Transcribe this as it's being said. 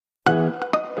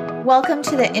Welcome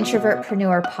to the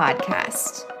Introvertpreneur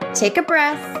podcast. Take a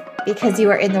breath because you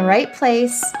are in the right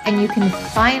place and you can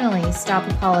finally stop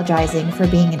apologizing for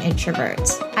being an introvert.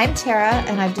 I'm Tara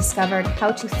and I've discovered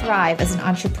how to thrive as an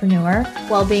entrepreneur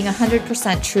while being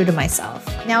 100% true to myself.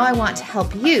 Now I want to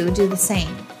help you do the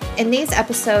same. In these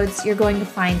episodes, you're going to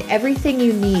find everything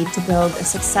you need to build a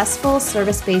successful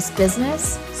service-based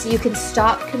business so you can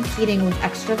stop competing with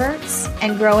extroverts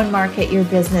and grow and market your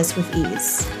business with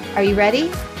ease. Are you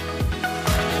ready?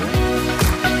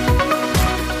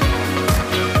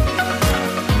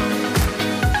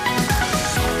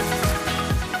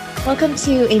 Welcome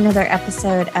to another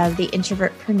episode of the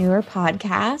Introvertpreneur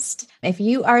podcast. If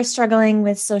you are struggling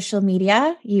with social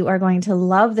media, you are going to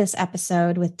love this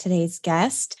episode with today's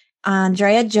guest.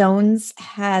 Andrea Jones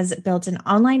has built an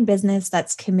online business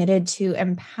that's committed to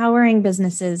empowering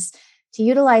businesses to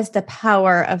utilize the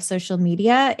power of social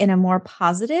media in a more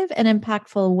positive and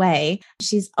impactful way.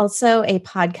 She's also a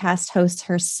podcast host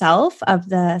herself of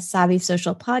the Savvy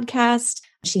Social podcast.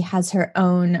 She has her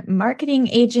own marketing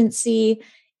agency,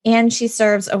 and she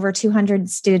serves over 200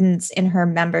 students in her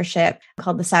membership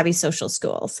called the Savvy Social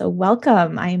School. So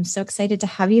welcome. I am so excited to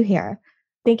have you here.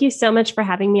 Thank you so much for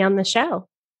having me on the show.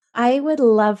 I would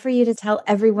love for you to tell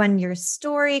everyone your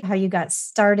story, how you got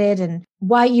started, and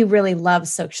why you really love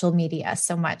social media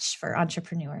so much for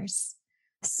entrepreneurs.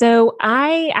 So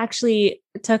I actually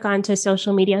took on to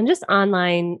social media and just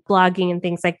online blogging and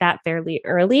things like that fairly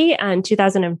early. And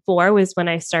 2004 was when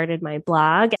I started my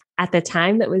blog. At the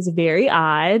time, that was very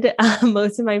odd.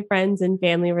 Most of my friends and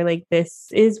family were like, this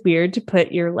is weird to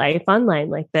put your life online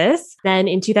like this. Then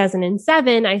in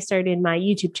 2007, I started my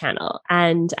YouTube channel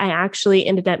and I actually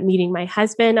ended up meeting my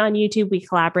husband on YouTube. We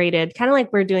collaborated kind of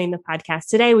like we're doing the podcast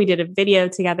today. We did a video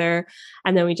together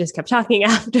and then we just kept talking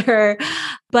after.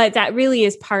 But that really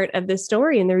is part of the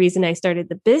story. And the reason I started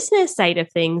the business side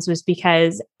of things was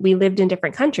because we lived in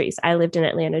different countries. I lived in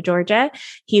Atlanta, Georgia.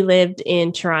 He lived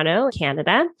in Toronto,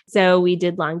 Canada. So we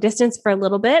did long distance for a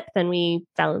little bit. Then we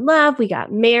fell in love. We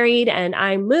got married and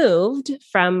I moved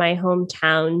from my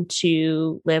hometown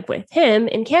to live with him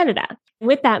in Canada.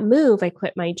 With that move, I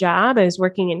quit my job. I was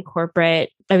working in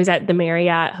corporate. I was at the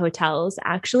Marriott hotels,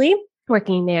 actually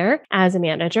working there as a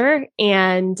manager.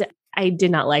 And I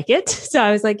did not like it. So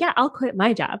I was like, yeah, I'll quit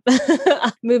my job.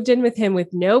 Moved in with him with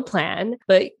no plan,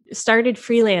 but started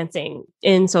freelancing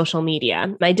in social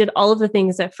media. I did all of the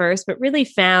things at first, but really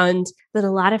found that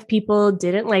a lot of people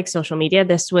didn't like social media.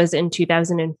 This was in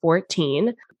 2014.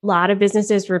 A lot of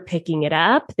businesses were picking it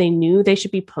up. They knew they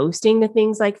should be posting to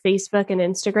things like Facebook and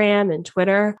Instagram and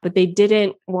Twitter, but they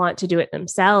didn't want to do it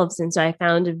themselves. And so I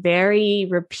found a very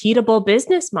repeatable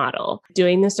business model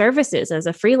doing the services as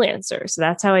a freelancer. So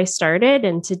that's how I started.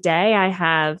 And today I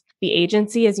have the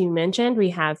agency, as you mentioned,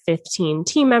 we have 15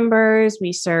 team members.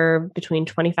 We serve between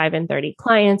 25 and 30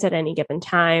 clients at any given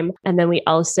time. And then we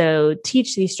also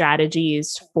teach these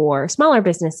strategies for smaller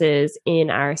businesses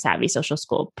in our Savvy Social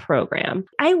School program.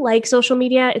 I like social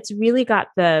media. It's really got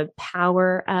the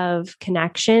power of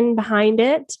connection behind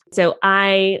it. So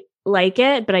I like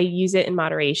it, but I use it in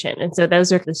moderation. And so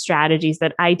those are the strategies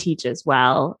that I teach as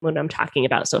well when I'm talking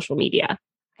about social media.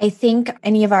 I think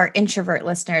any of our introvert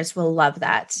listeners will love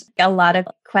that. A lot of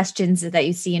questions that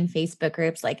you see in Facebook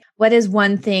groups, like what is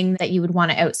one thing that you would want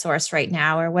to outsource right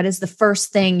now? Or what is the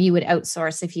first thing you would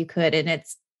outsource if you could? And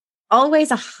it's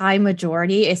always a high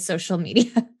majority is social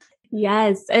media.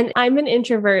 Yes. And I'm an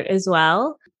introvert as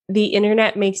well. The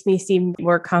internet makes me seem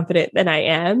more confident than I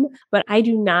am, but I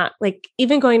do not like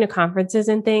even going to conferences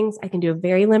and things. I can do a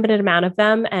very limited amount of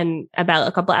them. And about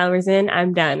a couple hours in,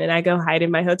 I'm done and I go hide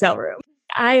in my hotel room.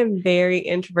 I am very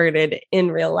introverted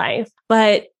in real life,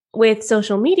 but with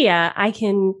social media, I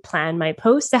can plan my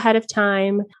posts ahead of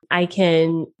time. I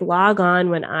can log on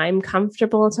when I'm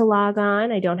comfortable to log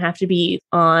on. I don't have to be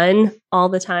on all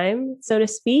the time, so to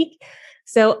speak.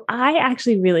 So I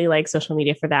actually really like social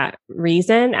media for that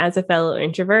reason. As a fellow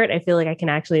introvert, I feel like I can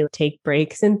actually take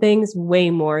breaks and things way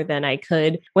more than I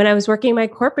could when I was working my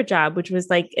corporate job, which was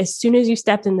like, as soon as you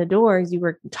stepped in the doors, you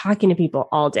were talking to people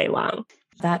all day long.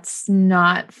 That's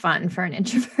not fun for an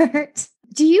introvert.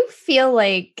 Do you feel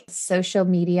like social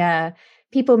media,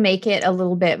 people make it a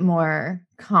little bit more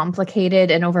complicated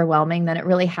and overwhelming than it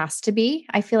really has to be?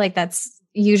 I feel like that's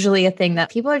usually a thing that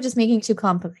people are just making too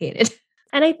complicated.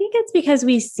 And I think it's because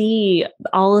we see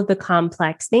all of the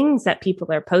complex things that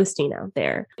people are posting out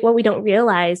there. What we don't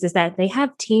realize is that they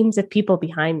have teams of people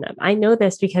behind them. I know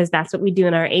this because that's what we do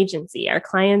in our agency. Our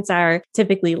clients are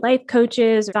typically life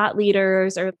coaches, thought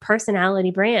leaders, or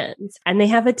personality brands. And they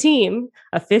have a team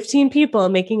of 15 people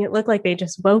making it look like they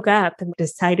just woke up and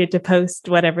decided to post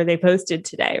whatever they posted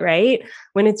today, right?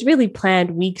 When it's really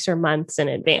planned weeks or months in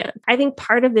advance. I think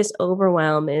part of this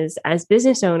overwhelm is as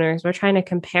business owners, we're trying to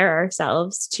compare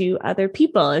ourselves to other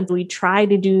people. And we try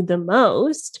to do the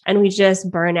most and we just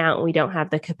burn out and we don't have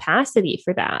the capacity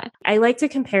for that. I like to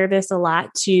compare this a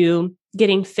lot to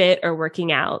getting fit or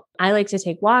working out. I like to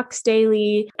take walks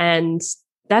daily and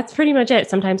that's pretty much it.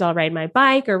 Sometimes I'll ride my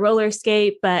bike or roller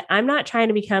skate, but I'm not trying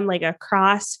to become like a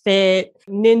CrossFit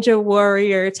ninja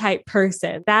warrior type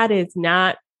person. That is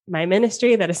not my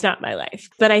ministry. That is not my life.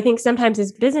 But I think sometimes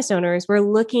as business owners, we're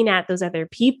looking at those other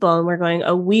people and we're going,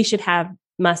 oh, we should have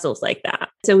muscles like that.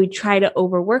 So we try to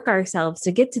overwork ourselves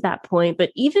to get to that point.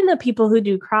 But even the people who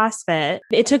do CrossFit,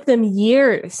 it took them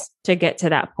years to get to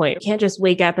that point. You can't just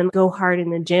wake up and go hard in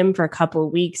the gym for a couple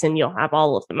of weeks and you'll have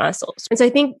all of the muscles. And so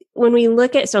I think when we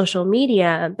look at social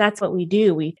media, that's what we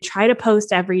do. We try to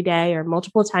post every day or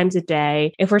multiple times a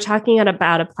day. If we're talking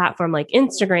about a platform like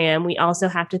Instagram, we also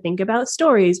have to think about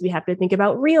stories. We have to think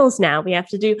about reels now. We have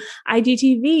to do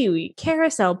IGTV,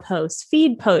 carousel posts,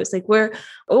 feed posts. Like we're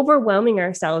overwhelming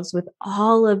ourselves with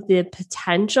all of the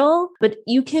potential, but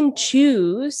you can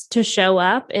choose to show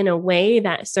up in a way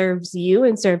that serves you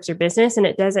and serves your business. And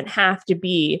it doesn't have to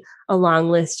be a long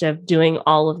list of doing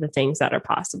all of the things that are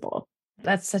possible.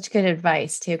 That's such good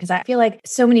advice too, because I feel like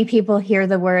so many people hear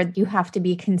the word you have to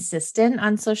be consistent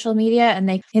on social media and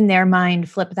they in their mind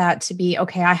flip that to be,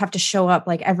 okay, I have to show up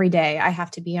like every day. I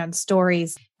have to be on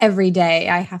stories every day.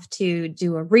 I have to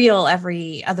do a reel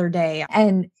every other day.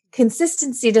 And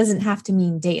consistency doesn't have to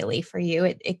mean daily for you.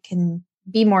 It can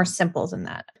be more simple than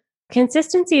that.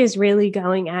 Consistency is really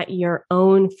going at your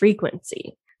own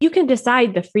frequency. You can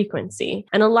decide the frequency.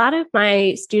 And a lot of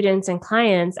my students and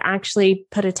clients actually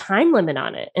put a time limit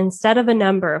on it. Instead of a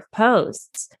number of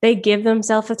posts, they give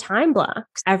themselves a time block.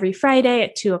 Every Friday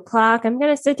at 2:00, I'm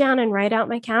going to sit down and write out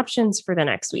my captions for the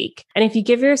next week. And if you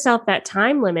give yourself that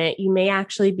time limit, you may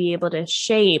actually be able to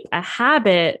shape a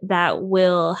habit that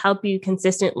will help you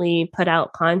consistently put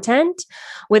out content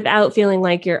without feeling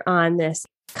like you're on this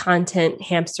content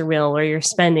hamster wheel where you're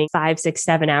spending 5, 6,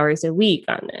 7 hours a week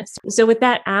on this. So with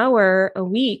that hour a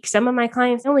week, some of my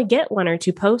clients only get 1 or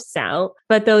 2 posts out,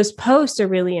 but those posts are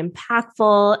really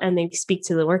impactful and they speak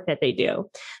to the work that they do.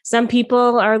 Some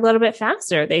people are a little bit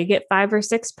faster. They get 5 or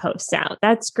 6 posts out.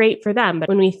 That's great for them. But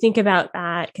when we think about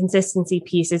that consistency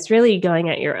piece, it's really going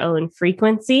at your own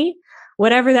frequency,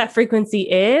 whatever that frequency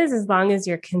is, as long as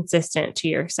you're consistent to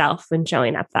yourself and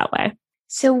showing up that way.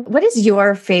 So what is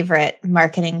your favorite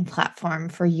marketing platform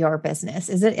for your business?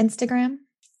 Is it Instagram?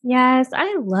 Yes,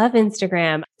 I love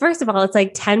Instagram. First of all, it's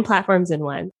like 10 platforms in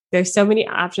one. There's so many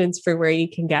options for where you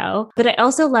can go. But I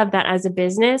also love that as a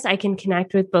business, I can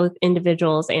connect with both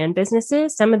individuals and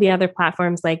businesses. Some of the other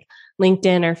platforms like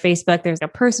LinkedIn or Facebook, there's a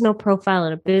personal profile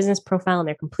and a business profile, and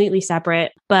they're completely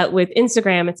separate. But with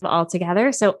Instagram, it's all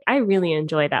together. So I really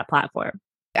enjoy that platform.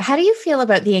 How do you feel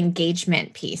about the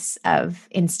engagement piece of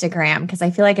Instagram? Because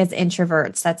I feel like as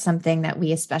introverts, that's something that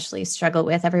we especially struggle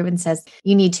with. Everyone says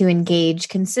you need to engage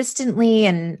consistently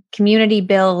and community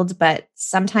build, but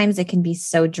sometimes it can be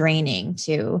so draining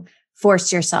to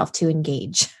force yourself to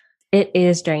engage. It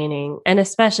is draining, and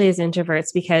especially as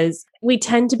introverts, because we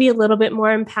tend to be a little bit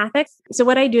more empathic. So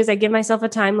what I do is I give myself a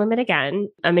time limit again.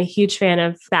 I'm a huge fan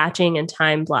of batching and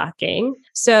time blocking.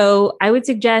 So I would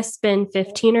suggest spend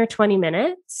 15 or 20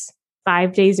 minutes,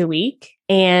 5 days a week.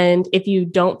 And if you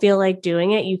don't feel like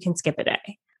doing it, you can skip a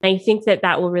day. I think that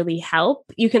that will really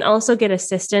help. You can also get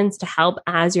assistance to help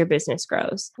as your business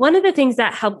grows. One of the things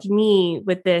that helped me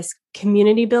with this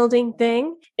community building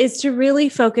thing is to really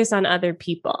focus on other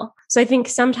people. So I think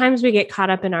sometimes we get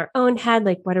caught up in our own head,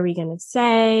 like, what are we going to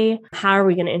say? How are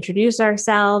we going to introduce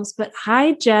ourselves? But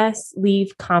I just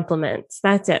leave compliments.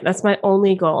 That's it. That's my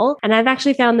only goal. And I've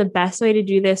actually found the best way to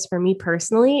do this for me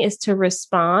personally is to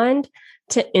respond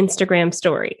to Instagram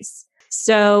stories.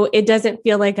 So it doesn't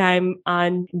feel like I'm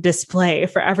on display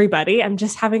for everybody. I'm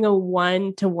just having a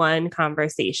one-to-one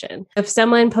conversation. If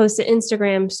someone posts an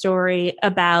Instagram story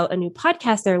about a new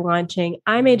podcast they're launching,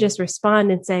 I may just respond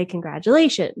and say,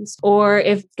 congratulations. Or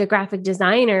if a graphic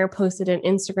designer posted an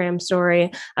Instagram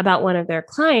story about one of their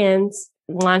clients,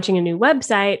 launching a new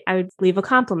website, I would leave a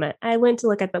compliment. I went to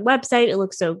look at the website. It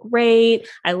looks so great.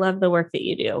 I love the work that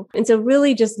you do. And so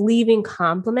really just leaving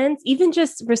compliments, even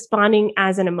just responding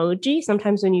as an emoji.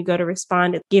 Sometimes when you go to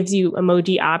respond, it gives you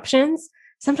emoji options.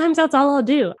 Sometimes that's all I'll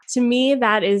do. To me,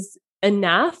 that is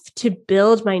enough to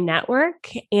build my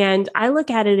network. And I look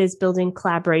at it as building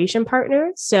collaboration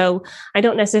partners. So I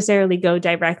don't necessarily go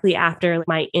directly after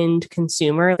my end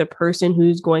consumer, the person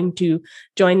who's going to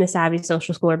join the Savvy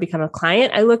Social School or become a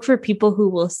client. I look for people who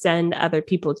will send other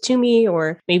people to me,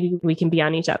 or maybe we can be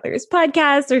on each other's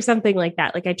podcasts or something like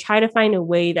that. Like I try to find a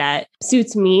way that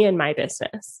suits me and my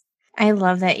business. I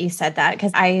love that you said that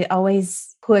because I always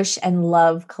push and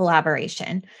love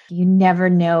collaboration. You never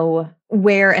know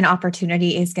where an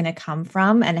opportunity is going to come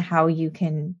from and how you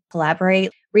can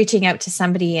collaborate. Reaching out to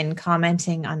somebody and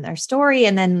commenting on their story.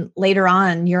 And then later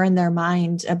on, you're in their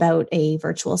mind about a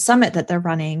virtual summit that they're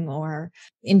running or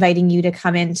inviting you to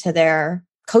come into their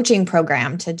coaching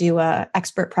program to do a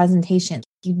expert presentation.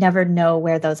 You never know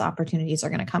where those opportunities are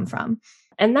going to come from.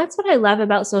 And that's what I love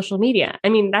about social media. I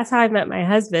mean, that's how I met my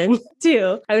husband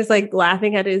too. I was like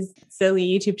laughing at his silly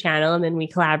YouTube channel and then we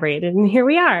collaborated and here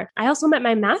we are. I also met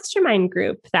my mastermind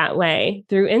group that way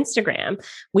through Instagram.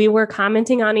 We were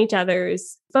commenting on each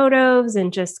other's photos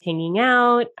and just hanging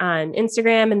out on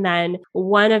Instagram. And then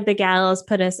one of the gals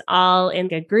put us all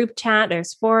in a group chat.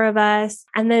 There's 4 of us.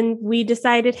 And then we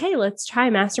decided, hey, let's try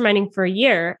masterminding for a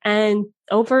year. And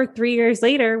over 3 years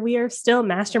later, we are still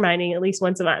masterminding at least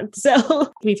once a month.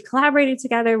 So we've collaborated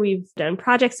together. We've done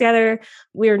projects together.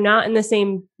 We're not in the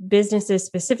same businesses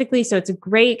specifically. So it's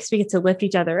great because we get to lift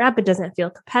each other up. It doesn't feel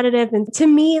competitive. And to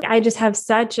me, I just have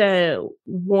such a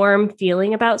warm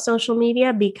feeling about social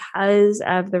media because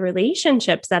of the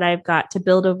relationships that I've got to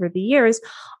build over the years,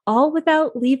 all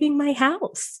without leaving my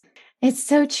house. It's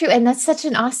so true. And that's such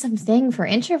an awesome thing for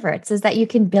introverts is that you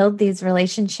can build these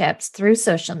relationships through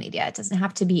social media. It doesn't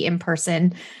have to be in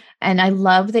person. And I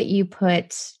love that you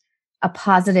put a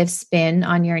positive spin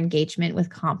on your engagement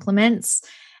with compliments.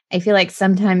 I feel like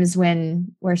sometimes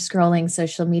when we're scrolling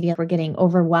social media, we're getting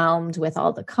overwhelmed with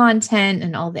all the content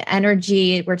and all the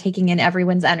energy. We're taking in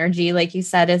everyone's energy, like you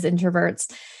said, as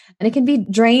introverts. And it can be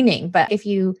draining. But if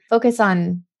you focus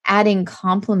on adding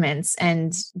compliments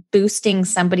and boosting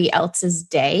somebody else's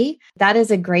day, that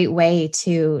is a great way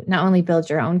to not only build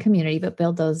your own community, but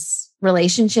build those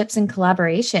relationships and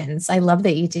collaborations. I love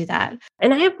that you do that.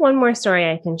 And I have one more story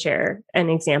I can share, an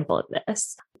example of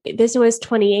this. This was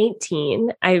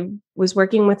 2018. I was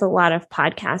working with a lot of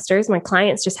podcasters. My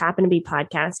clients just happened to be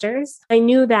podcasters. I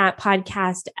knew that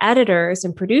podcast editors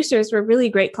and producers were really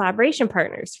great collaboration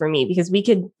partners for me because we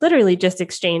could literally just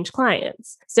exchange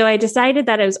clients. So I decided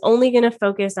that I was only going to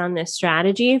focus on this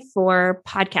strategy for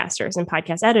podcasters and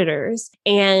podcast editors.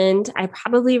 And I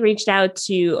probably reached out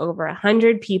to over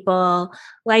 100 people,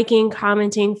 liking,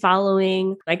 commenting,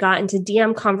 following. I got into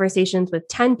DM conversations with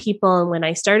 10 people. And when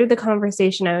I started the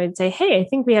conversation, I would say, hey, I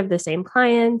think we have the same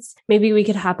clients. Maybe we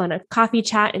could hop on a coffee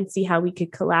chat and see how we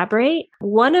could collaborate.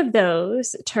 One of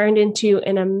those turned into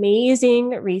an amazing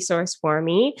resource for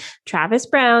me, Travis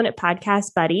Brown at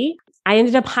Podcast Buddy. I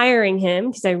ended up hiring him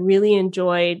because I really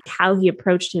enjoyed how he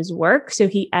approached his work. So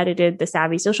he edited the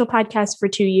Savvy Social podcast for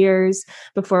 2 years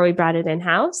before we brought it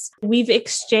in-house. We've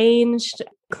exchanged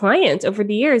clients over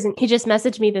the years. And he just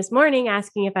messaged me this morning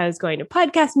asking if I was going to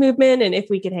Podcast Movement and if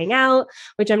we could hang out,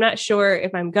 which I'm not sure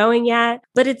if I'm going yet.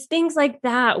 But it's things like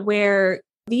that where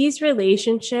these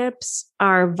relationships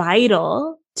are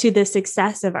vital to the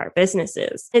success of our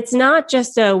businesses. It's not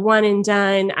just a one and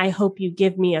done, I hope you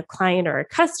give me a client or a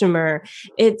customer.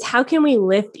 It's how can we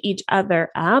lift each other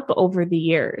up over the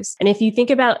years? And if you think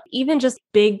about even just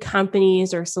big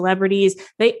companies or celebrities,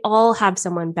 they all have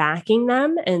someone backing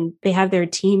them and they have their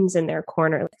teams in their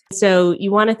corner. So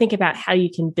you want to think about how you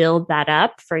can build that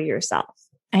up for yourself.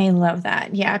 I love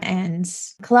that. Yeah. And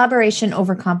collaboration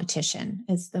over competition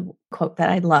is the quote that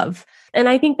I love. And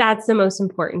I think that's the most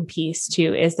important piece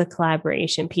too, is the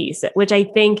collaboration piece, which I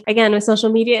think, again, with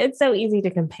social media, it's so easy to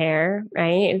compare,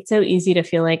 right? It's so easy to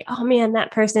feel like, oh man,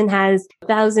 that person has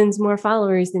thousands more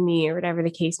followers than me or whatever the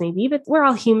case may be. But we're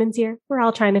all humans here. We're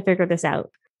all trying to figure this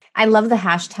out. I love the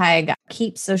hashtag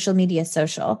keep social media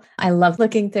social. I love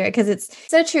looking through it because it's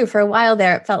so true. For a while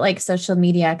there, it felt like social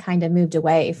media kind of moved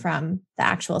away from the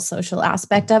actual social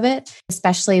aspect of it,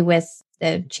 especially with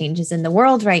the changes in the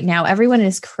world right now. Everyone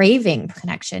is craving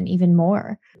connection even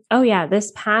more. Oh yeah.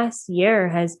 This past year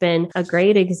has been a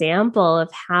great example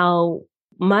of how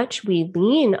much we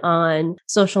lean on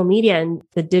social media and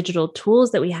the digital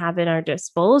tools that we have at our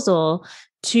disposal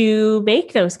to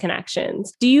make those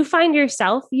connections. Do you find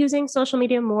yourself using social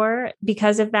media more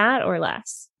because of that or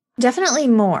less? Definitely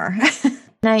more. And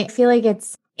I feel like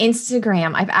it's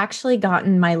Instagram. I've actually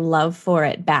gotten my love for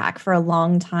it back. For a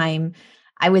long time,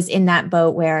 I was in that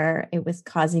boat where it was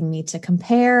causing me to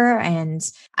compare, and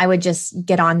I would just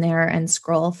get on there and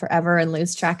scroll forever and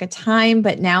lose track of time.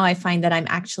 But now I find that I'm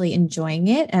actually enjoying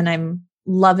it, and I'm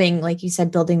loving, like you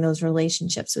said, building those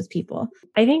relationships with people.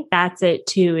 I think that's it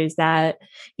too, is that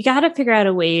you got to figure out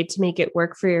a way to make it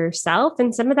work for yourself.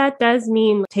 And some of that does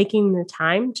mean taking the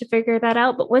time to figure that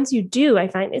out. But once you do, I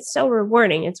find it's so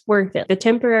rewarding. It's worth it. The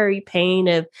temporary pain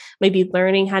of maybe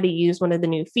learning how to use one of the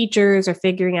new features or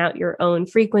figuring out your own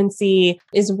frequency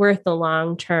is worth the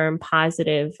long-term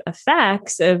positive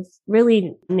effects of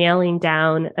really nailing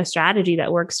down a strategy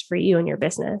that works for you and your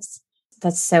business.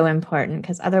 That's so important,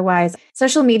 because otherwise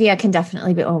social media can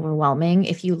definitely be overwhelming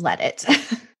if you let it.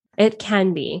 It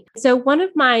can be. So one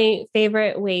of my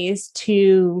favorite ways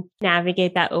to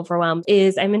navigate that overwhelm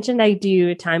is, I mentioned I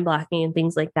do time blocking and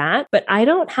things like that, but I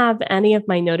don't have any of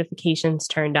my notifications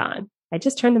turned on. I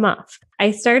just turned them off. I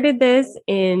started this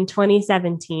in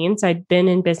 2017. So I'd been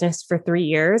in business for 3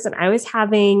 years, and I was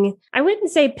having, I wouldn't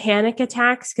say panic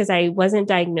attacks because I wasn't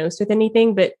diagnosed with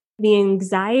anything, but the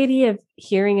anxiety of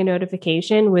hearing a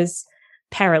notification was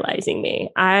paralyzing me.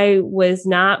 I was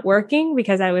not working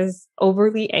because I was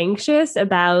overly anxious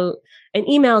about an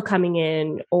email coming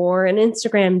in or an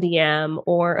Instagram DM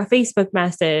or a Facebook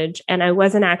message, and I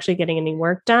wasn't actually getting any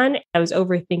work done. I was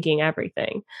overthinking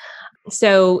everything.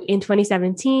 So in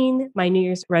 2017, my New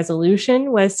Year's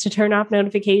resolution was to turn off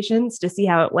notifications to see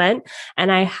how it went.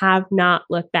 And I have not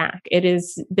looked back. It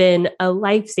has been a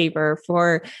lifesaver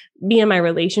for me and my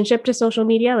relationship to social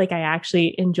media. Like, I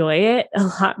actually enjoy it a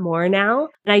lot more now.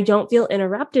 And I don't feel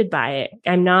interrupted by it.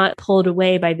 I'm not pulled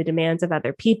away by the demands of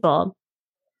other people.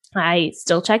 I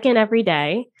still check in every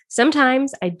day.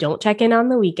 Sometimes I don't check in on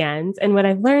the weekends. And what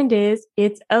I've learned is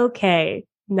it's okay.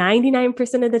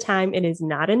 99% of the time, it is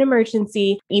not an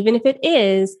emergency. Even if it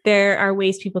is, there are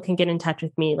ways people can get in touch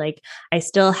with me. Like, I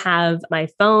still have my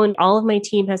phone. All of my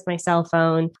team has my cell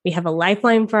phone. We have a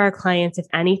lifeline for our clients if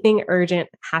anything urgent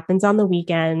happens on the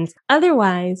weekends.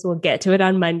 Otherwise, we'll get to it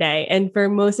on Monday. And for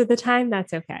most of the time,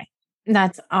 that's okay.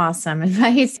 That's awesome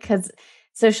advice, because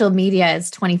social media is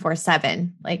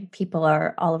 24/7. Like, people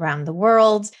are all around the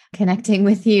world connecting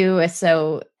with you.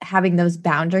 So having those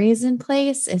boundaries in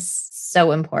place is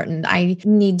so important. I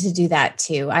need to do that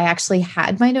too. I actually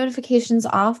had my notifications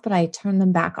off, but I turned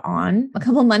them back on a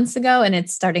couple months ago, and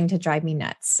it's starting to drive me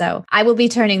nuts. So I will be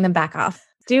turning them back off.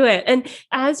 Do it. And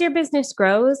as your business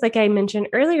grows, like I mentioned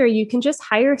earlier, you can just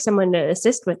hire someone to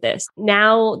assist with this.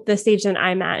 Now, the stage that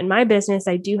I'm at in my business,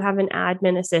 I do have an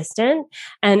admin assistant,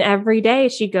 and every day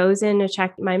she goes in to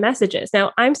check my messages.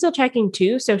 Now, I'm still checking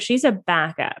too, so she's a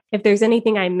backup. If there's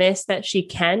anything I miss that she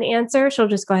can answer, she'll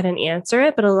just go ahead and answer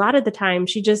it. But a lot of the time,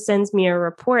 she just sends me a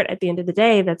report at the end of the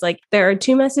day that's like, there are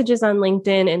 2 messages on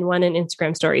LinkedIn and 1 in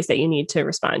Instagram stories that you need to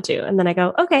respond to. And then I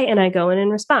go, okay, and I go in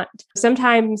and respond.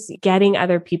 Sometimes getting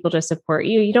other people to support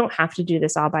you, you don't have to do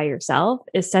this all by yourself,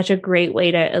 is such a great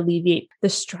way to alleviate the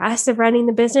stress of running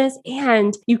the business.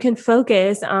 And you can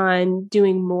focus on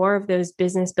doing more of those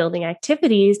business building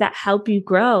activities that help you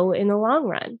grow in the long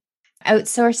run.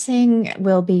 Outsourcing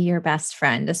will be your best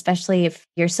friend, especially if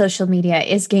your social media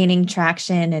is gaining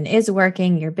traction and is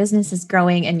working, your business is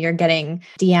growing, and you're getting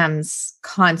DMs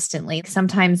constantly.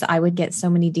 Sometimes I would get so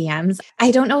many DMs.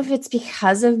 I don't know if it's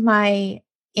because of my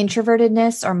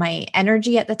introvertedness or my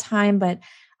energy at the time, but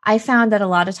I found that a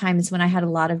lot of times when I had a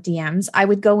lot of DMs, I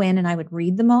would go in and I would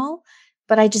read them all,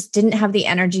 but I just didn't have the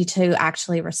energy to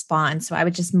actually respond. So I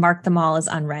would just mark them all as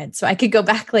unread so I could go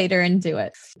back later and do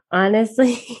it.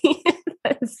 Honestly,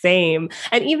 same.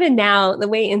 And even now, the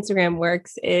way Instagram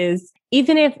works is,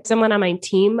 even if someone on my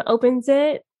team opens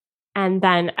it and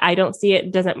then I don't see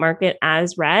it, doesn't mark it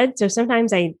as read. So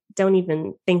sometimes I don't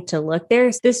even think to look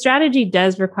there. This strategy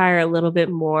does require a little bit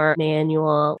more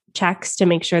manual checks to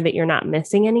make sure that you're not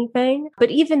missing anything.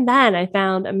 But even then, I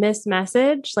found a missed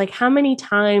message. Like, how many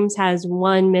times has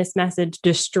one missed message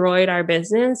destroyed our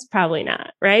business? Probably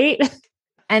not, right?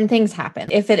 And things happen.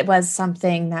 If it was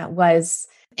something that was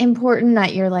important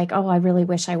that you're like, oh, I really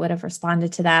wish I would have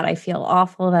responded to that. I feel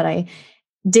awful that I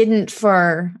didn't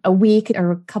for a week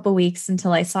or a couple weeks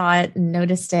until I saw it and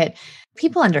noticed it.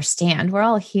 People understand. We're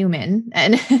all human.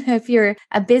 And if you're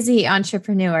a busy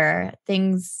entrepreneur,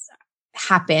 things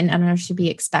happen and it should be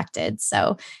expected.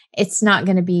 So it's not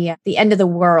going to be the end of the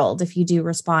world if you do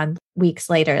respond weeks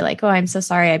later, like, oh, I'm so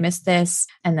sorry, I missed this,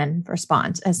 and then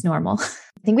respond as normal.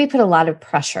 I think we put a lot of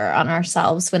pressure on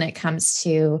ourselves when it comes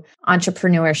to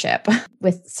entrepreneurship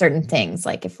with certain things.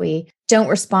 Like if we don't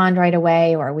respond right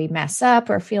away, or we mess up,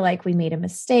 or feel like we made a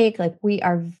mistake, like we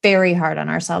are very hard on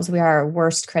ourselves. We are our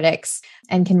worst critics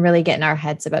and can really get in our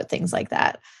heads about things like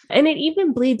that. And it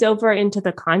even bleeds over into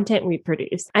the content we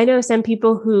produce. I know some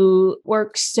people who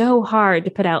work so hard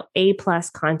to put out A+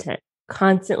 content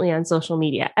constantly on social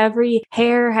media. Every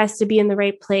hair has to be in the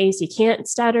right place. You can't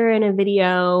stutter in a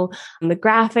video. The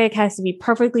graphic has to be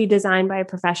perfectly designed by a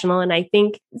professional. And I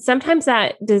think sometimes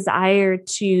that desire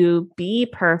to be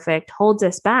perfect holds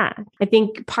us back. I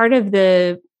think part of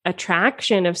the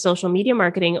attraction of social media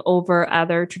marketing over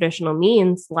other traditional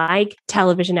means like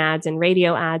television ads and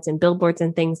radio ads and billboards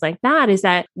and things like that is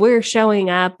that we're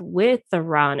showing up with the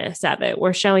rawness of it.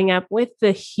 We're showing up with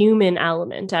the human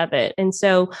element of it. And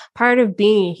so part of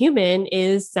being a human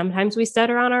is sometimes we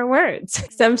stutter on our words.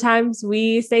 Sometimes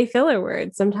we say filler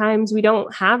words. Sometimes we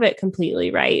don't have it completely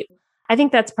right. I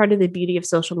think that's part of the beauty of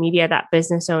social media that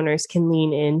business owners can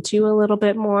lean into a little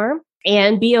bit more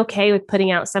and be okay with putting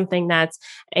out something that's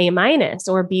A-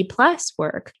 or B+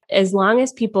 work. As long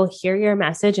as people hear your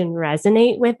message and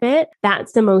resonate with it,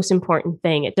 that's the most important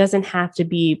thing. It doesn't have to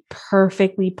be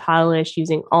perfectly polished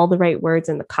using all the right words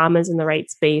and the commas in the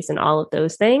right space and all of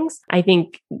those things. I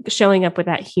think showing up with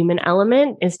that human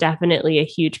element is definitely a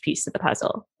huge piece of the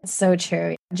puzzle. So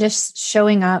true. Just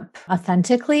showing up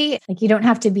authentically. Like you don't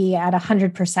have to be at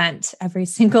 100% every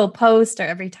single post or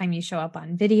every time you show up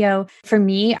on video. For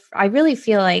me, I really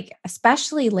feel like,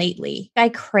 especially lately, I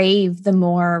crave the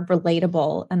more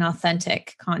relatable and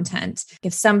authentic content.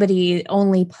 If somebody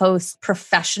only posts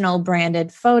professional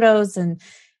branded photos and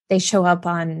they show up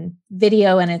on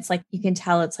video and it's like, you can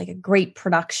tell it's like a great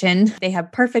production. They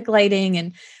have perfect lighting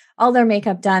and all their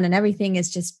makeup done and everything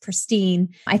is just pristine.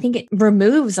 I think it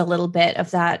removes a little bit of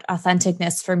that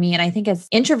authenticness for me. And I think as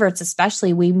introverts,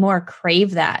 especially, we more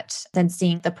crave that than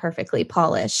seeing the perfectly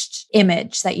polished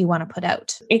image that you want to put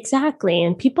out. Exactly.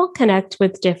 And people connect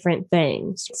with different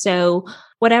things. So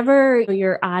whatever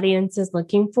your audience is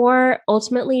looking for,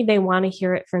 ultimately they want to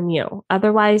hear it from you.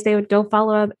 Otherwise, they would go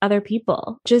follow other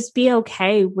people. Just be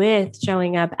okay with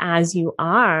showing up as you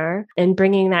are and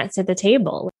bringing that to the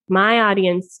table. My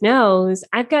audience knows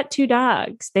I've got 2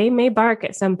 dogs. They may bark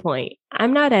at some point.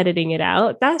 I'm not editing it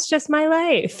out. That's just my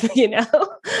life,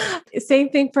 Same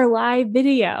thing for live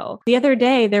video. The other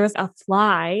day, there was a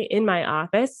fly in my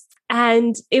office.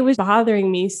 And it was bothering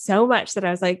me so much that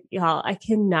I was like, y'all, I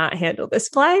cannot handle this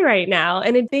fly right now.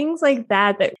 And things like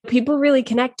that people really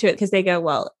connect to it because they go,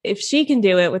 well, if she can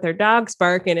do it with her dogs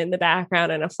barking in the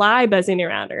background and a fly buzzing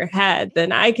around her head,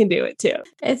 then I can do it too.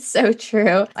 It's so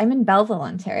true. I'm in Belleville,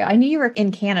 Ontario. I knew you were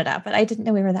in Canada, but I didn't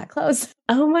know we were that close.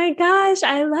 Oh my gosh,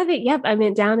 I love it. Yep,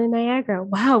 I'm down in Niagara.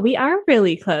 Wow, we are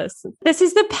really close. This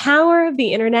is the power of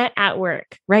the internet at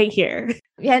work right here.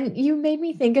 And you made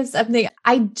me think of something.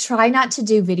 I try not to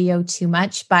do video too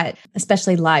much, but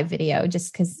especially live video,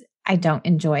 just because I don't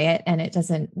enjoy it and it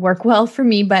doesn't work well for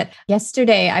me. But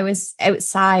yesterday I was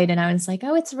outside and I was like,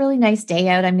 oh, it's a really nice day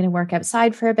out. I'm going to work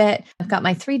outside for a bit. I've got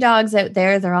my 3 dogs out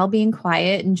there. They're all being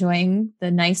quiet, enjoying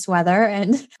the nice weather.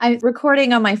 And I'm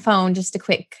recording on my phone just a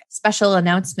quick special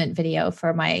announcement video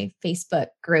for my Facebook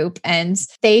group. And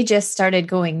they just started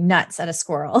going nuts at a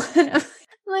squirrel.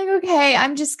 Like, okay,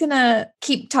 I'm just going to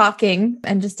keep talking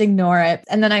and just ignore it.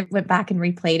 And then I went back and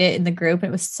replayed it in the group. And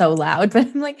it was so loud, but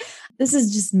I'm like, this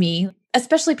is just me,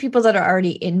 especially people that are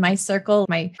already in my circle,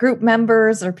 my group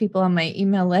members or people on my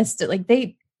email list. Like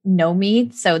they know me.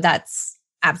 So that's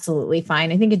absolutely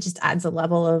fine. I think it just adds a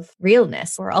level of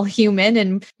realness. We're all human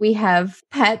and we have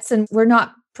pets and we're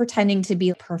not pretending to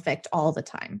be perfect all the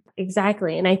time.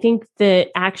 Exactly. And I think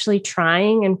that actually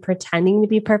trying and pretending to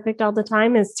be perfect all the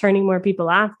time is turning more people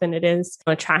off than it is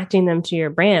attracting them to your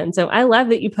brand. So I love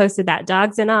that you posted that,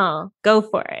 dogs and all. Go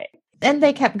for it. And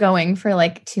they kept going for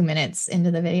like 2 minutes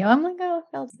into the video. I'm like, oh,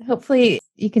 well, hopefully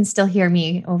you can still hear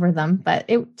me over them. But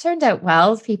it turned out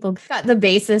well. People got the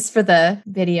basis for the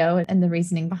video and the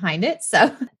reasoning behind it. So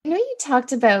I know you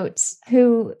talked about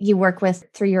who you work with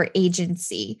through your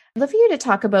agency. I'd love for you to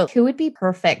talk about who would be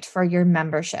perfect for your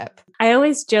membership. I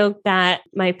always joke that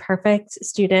my perfect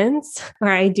students or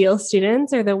ideal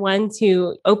students are the ones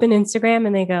who open Instagram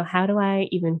and they go, how do I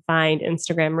even find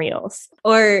Instagram Reels?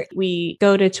 Or we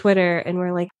go to Twitter and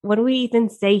we're like, what do we even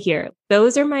say here?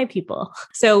 Those are my people.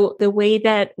 So the way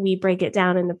that we break it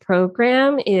down in the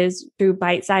program is through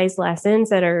bite-sized lessons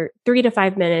that are 3 to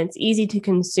 5 minutes, easy to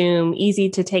consume, easy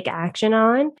to take action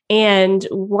on. And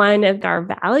one of our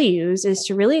values is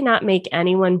to really not make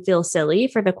anyone feel silly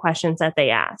for the questions that they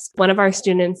ask. One of our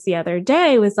students the other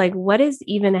day was like, what is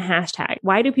even a hashtag?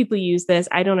 Why do people use this?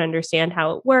 I don't understand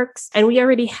how it works. And we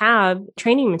already have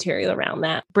training material around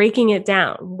that, breaking it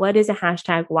down. What is a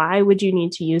hashtag? Why would you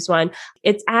need to use one?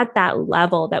 It's at that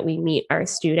level that we meet our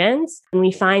students. And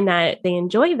we find that they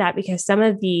enjoy that because some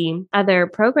of the other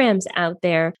programs out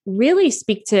there really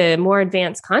speak to more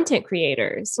advanced content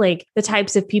creators, like the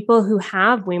types of people who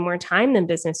have way more time than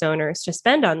business owners to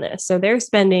spend on this. So they're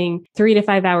spending 3 to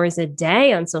 5 hours a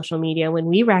day on social media when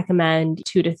we recommend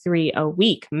 2 to 3 a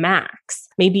week max,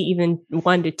 maybe even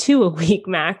 1 to 2 a week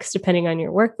max, depending on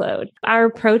your workload. Our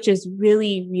approach is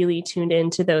really, really tuned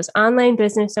into those online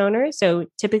business owners. So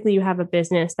typically you have a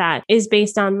business that is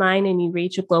based online and you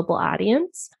reach a global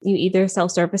audience. You either sell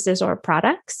services or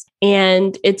products.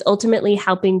 And it's ultimately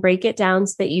helping break it down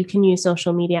so that you can use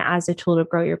social media as a tool to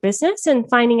grow your business and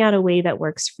finding out a way that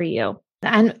works for you.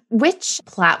 And which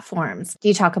platforms do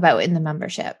you talk about in the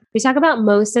membership? We talk about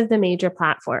most of the major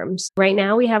platforms. Right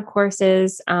now, we have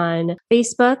courses on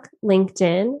Facebook,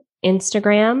 LinkedIn,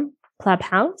 Instagram,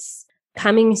 Clubhouse.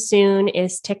 Coming soon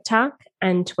is TikTok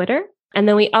and Twitter. And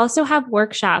then we also have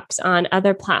workshops on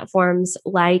other platforms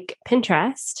like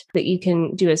Pinterest that you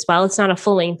can do as well. It's not a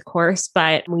full-length course,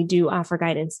 but we do offer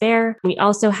guidance there. We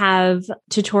also have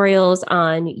tutorials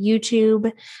on YouTube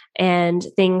and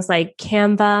things like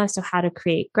Canva, so how to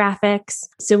create graphics.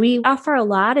 So we offer a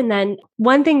lot. And then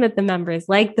one thing that the members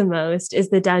like the most is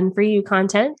the done for you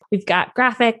content. We've got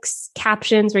graphics,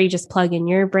 captions where you just plug in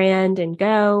your brand and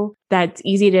go. That's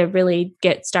easy to really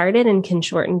get started and can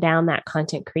shorten down that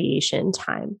content creation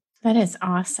time. That is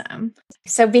awesome.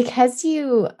 So because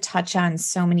you touch on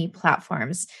so many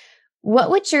platforms, what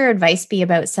would your advice be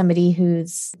about somebody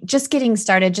who's just getting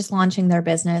started, just launching their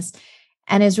business,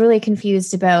 and is really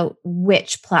confused about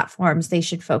which platforms they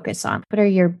should focus on? What are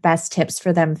your best tips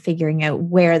for them figuring out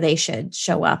where they should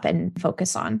show up and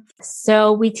focus on?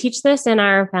 So we teach this in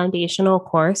our foundational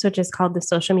course, which is called the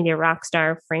Social Media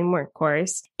Rockstar Framework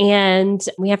course. And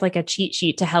we have like a cheat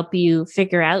sheet to help you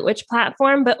figure out which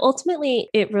platform, but ultimately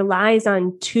it relies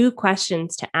on 2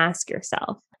 questions to ask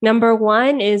yourself. Number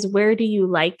 1 is, where do you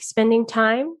like spending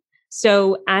time?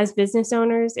 So as business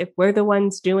owners, if we're the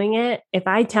ones doing it, if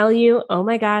I tell you, oh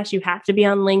my gosh, you have to be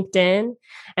on LinkedIn,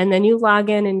 and then you log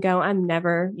in and go, I'm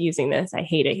never using this, I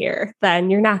hate it here, then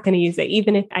you're not going to use it,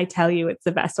 even if I tell you it's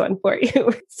the best one for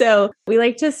you. So we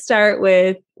like to start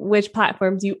with which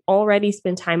platforms you already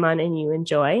spend time on and you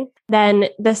enjoy. Then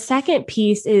the second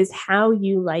piece is how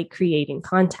you like creating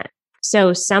content.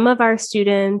 So some of our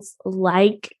students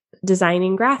like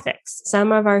designing graphics.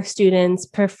 Some of our students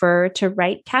prefer to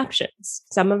write captions.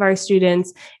 Some of our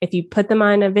students, if you put them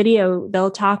on a video,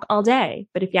 they'll talk all day.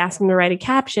 But if you ask them to write a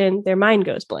caption, their mind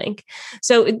goes blank.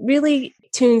 So it really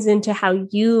tunes into how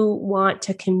you want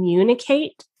to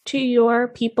communicate to your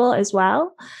people as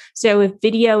well. So if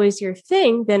video is your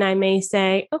thing, then I may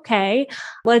say, okay,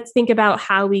 let's think about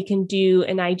how we can do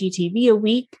an IGTV a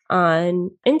week on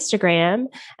Instagram,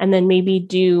 and then maybe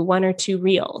do 1 or 2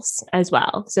 reels as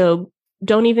well. So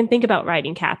don't even think about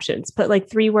writing captions. Put like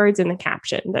 3 words in the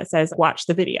caption that says, watch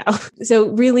the video. So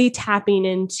really tapping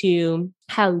into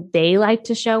how they like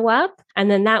to show up.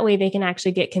 And then that way they can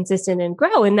actually get consistent and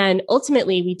grow. And then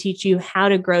ultimately we teach you how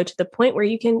to grow to the point where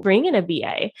you can bring in a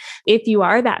VA. If you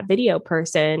are that video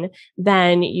person,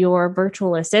 then your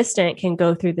virtual assistant can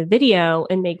go through the video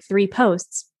and make 3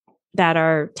 posts that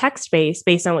are text-based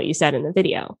based on what you said in the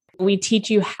video. We teach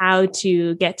you how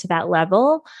to get to that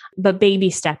level, but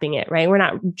baby stepping it, right? We're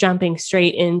not jumping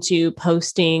straight into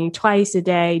posting twice a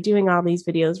day, doing all these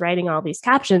videos, writing all these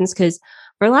captions, because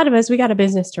for a lot of us, we got a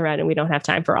business to run and we don't have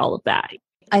time for all of that.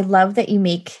 I love that you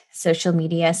make social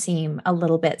media seem a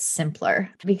little bit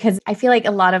simpler, because I feel like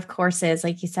a lot of courses,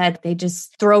 like you said, they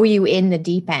just throw you in the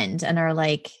deep end and are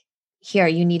like, here,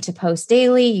 you need to post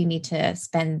daily, you need to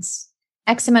spend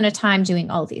X amount of time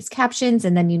doing all these captions,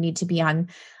 and then you need to be on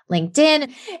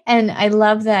LinkedIn. And I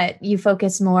love that you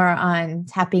focus more on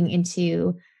tapping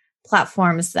into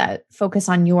platforms that focus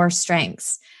on your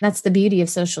strengths. That's the beauty of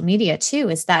social media too,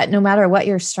 is that no matter what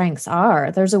your strengths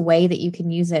are, there's a way that you can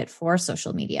use it for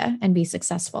social media and be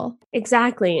successful.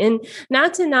 Exactly. And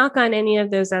not to knock on any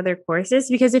of those other courses,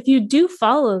 because if you do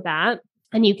follow that,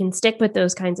 and you can stick with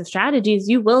those kinds of strategies,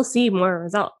 you will see more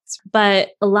results.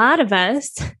 But a lot of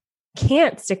us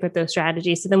can't stick with those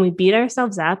strategies. So then we beat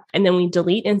ourselves up and then we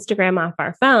delete Instagram off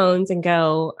our phones and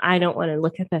go, I don't want to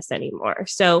look at this anymore.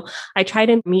 So I try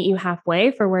to meet you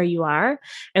halfway for where you are.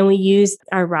 And we use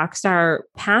our Rockstar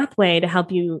pathway to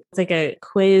help you. It's like a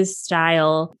quiz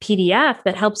style PDF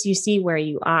that helps you see where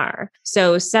you are.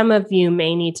 So some of you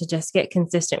may need to just get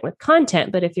consistent with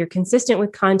content, but if you're consistent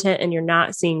with content and you're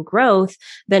not seeing growth,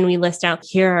 then we list out,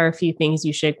 here are a few things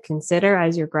you should consider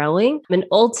as you're growing. And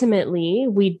ultimately,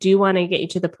 we do want to get you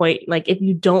to the point, like if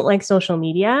you don't like social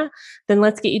media, then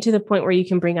let's get you to the point where you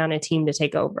can bring on a team to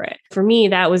take over it. For me,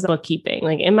 that was bookkeeping.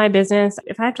 Like in my business,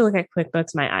 if I have to look at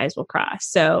QuickBooks, my eyes will cross.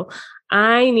 So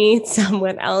I need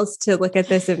someone else to look at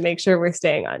this and make sure we're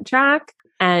staying on track.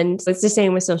 And it's the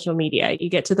same with social media. You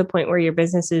get to the point where your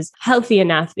business is healthy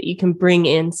enough that you can bring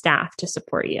in staff to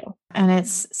support you. And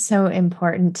it's so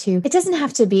important too. It doesn't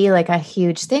have to be like a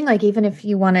huge thing. Like even if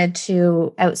you wanted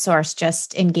to outsource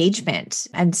just engagement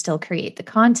and still create the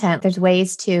content, there's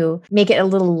ways to make it a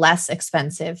little less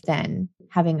expensive than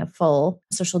having a full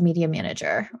social media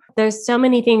manager. There's so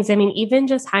many things. I mean, even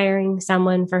just hiring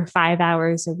someone for 5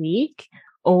 hours a week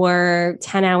or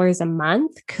 10 hours a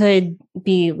month could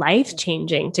be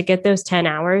life-changing to get those 10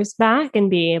 hours back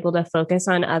and be able to focus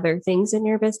on other things in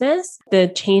your business. The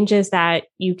changes that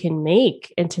you can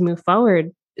make and to move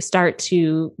forward start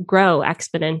to grow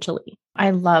exponentially.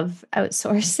 I love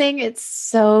outsourcing. It's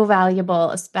so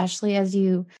valuable, especially as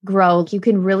you grow. You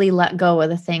can really let go of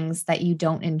the things that you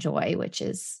don't enjoy, which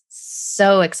is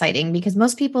so exciting because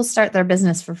most people start their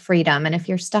business for freedom. And if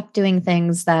you're stuck doing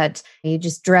things that you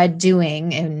just dread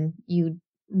doing and you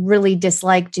really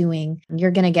dislike doing,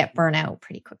 you're going to get burnout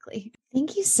pretty quickly.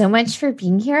 Thank you so much for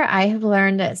being here. I have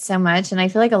learned so much, and I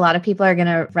feel like a lot of people are going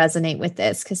to resonate with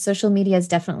this because social media is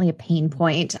definitely a pain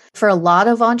point for a lot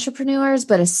of entrepreneurs,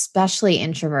 but especially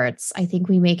introverts. I think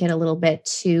we make it a little bit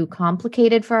too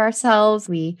complicated for ourselves.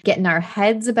 We get in our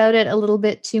heads about it a little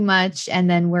bit too much, and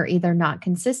then we're either not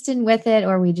consistent with it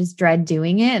or we just dread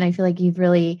doing it. And I feel like you've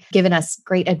really given us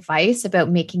great advice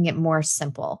about making it more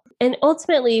simple. And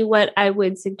ultimately, what I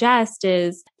would suggest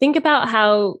is think about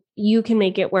how you can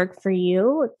make it work for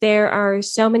you. There are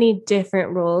so many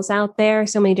different rules out there,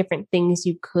 so many different things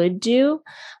you could do,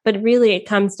 but really it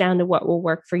comes down to what will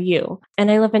work for you.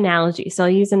 And I love analogies. So I'll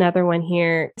use another one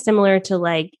here, similar to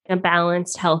like a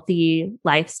balanced, healthy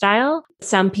lifestyle.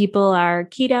 Some people are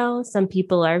keto, some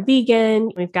people are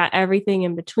vegan. We've got everything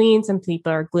in between. Some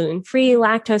people are gluten-free,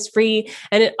 lactose-free,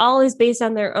 and it all is based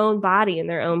on their own body and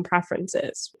their own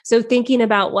preferences. So thinking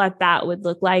about what that would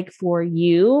look like for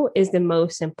you is the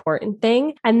most important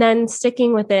thing. And then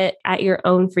sticking with it at your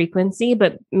own frequency,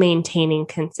 but maintaining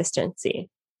consistency.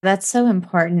 That's so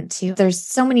important too. There's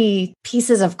so many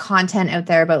pieces of content out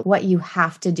there about what you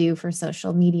have to do for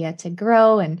social media to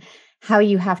grow and how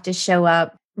you have to show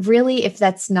up. Really, if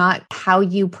that's not how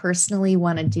you personally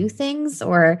want to do things,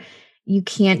 or you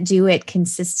can't do it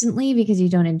consistently because you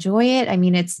don't enjoy it, I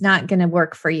mean, it's not going to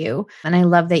work for you. And I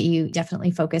love that you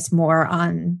definitely focus more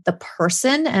on the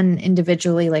person and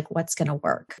individually, like what's going to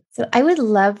work. So I would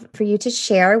love for you to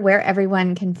share where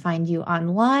everyone can find you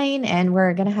online. And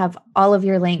we're going to have all of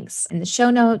your links in the show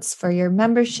notes for your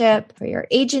membership, for your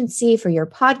agency, for your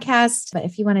podcast. But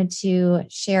if you wanted to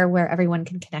share where everyone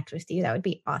can connect with you, that would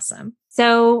be awesome.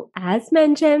 So as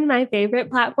mentioned, my favorite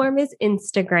platform is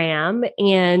Instagram.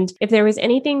 And if there was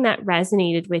anything that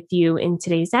resonated with you in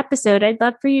today's episode, I'd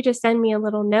love for you to send me a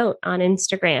little note on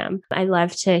Instagram. I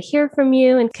love to hear from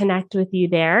you and connect with you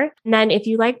there. And then if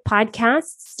you like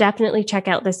podcasts, definitely check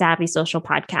out the Savvy Social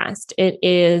podcast. It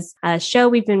is a show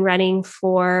we've been running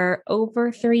for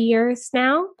over 3 years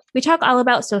now. We talk all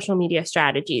about social media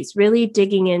strategies, really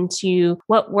digging into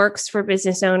what works for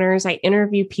business owners. I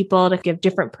interview people to give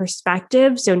different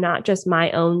perspectives. So not just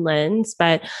my own lens,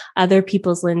 but other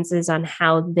people's lenses on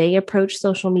how they approach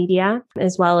social media,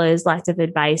 as well as lots of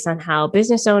advice on how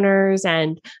business owners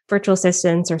and virtual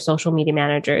assistants or social media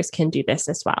managers can do this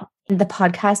as well. The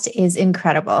podcast is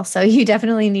incredible. So you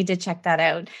definitely need to check that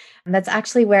out. That's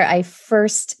actually where I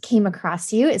first came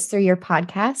across you, is through your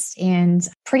podcast. And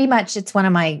pretty much it's one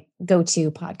of my go-to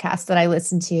podcasts that I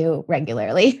listen to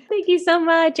regularly. Thank you so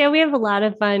much. Yeah, we have a lot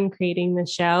of fun creating the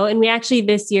show. And we actually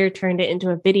this year turned it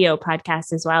into a video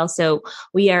podcast as well. So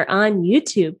we are on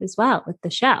YouTube as well with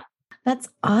the show. That's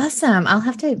awesome. I'll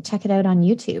have to check it out on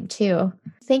YouTube too.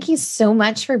 Thank you so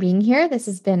much for being here. This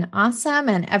has been awesome.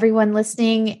 And everyone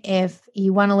listening, if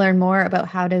you want to learn more about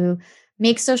how to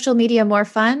make social media more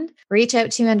fun, reach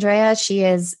out to Andrea. She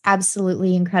is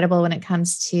absolutely incredible when it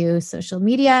comes to social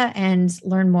media, and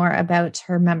learn more about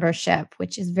her membership,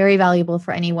 which is very valuable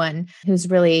for anyone who's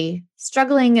really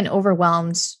struggling and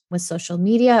overwhelmed with social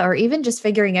media, or even just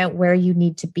figuring out where you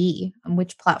need to be on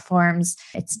which platforms,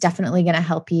 it's definitely going to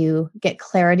help you get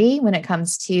clarity when it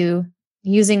comes to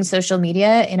using social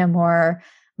media in a more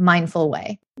mindful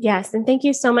way. Yes. And thank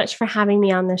you so much for having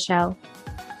me on the show.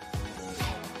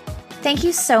 Thank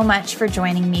you so much for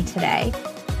joining me today.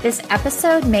 This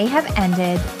episode may have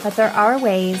ended, but there are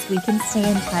ways we can stay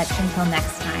in touch until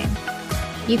next time.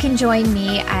 You can join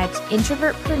me at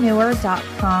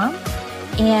introvertpreneur.com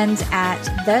and at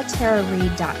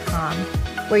thetarareed.com,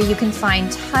 where you can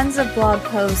find tons of blog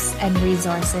posts and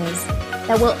resources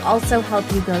that will also help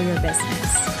you grow your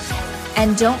business.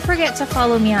 And don't forget to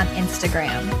follow me on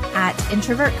Instagram at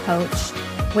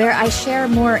introvertcoach, where I share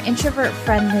more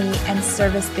introvert-friendly and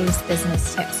service-based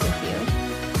business tips with you.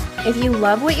 If you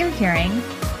love what you're hearing,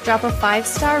 drop a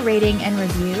 5-star rating and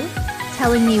review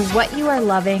telling me what you are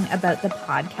loving about the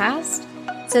podcast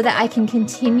so that I can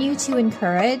continue to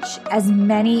encourage as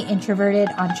many introverted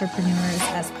entrepreneurs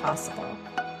as possible.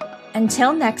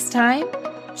 Until next time,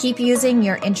 keep using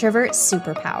your introvert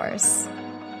superpowers.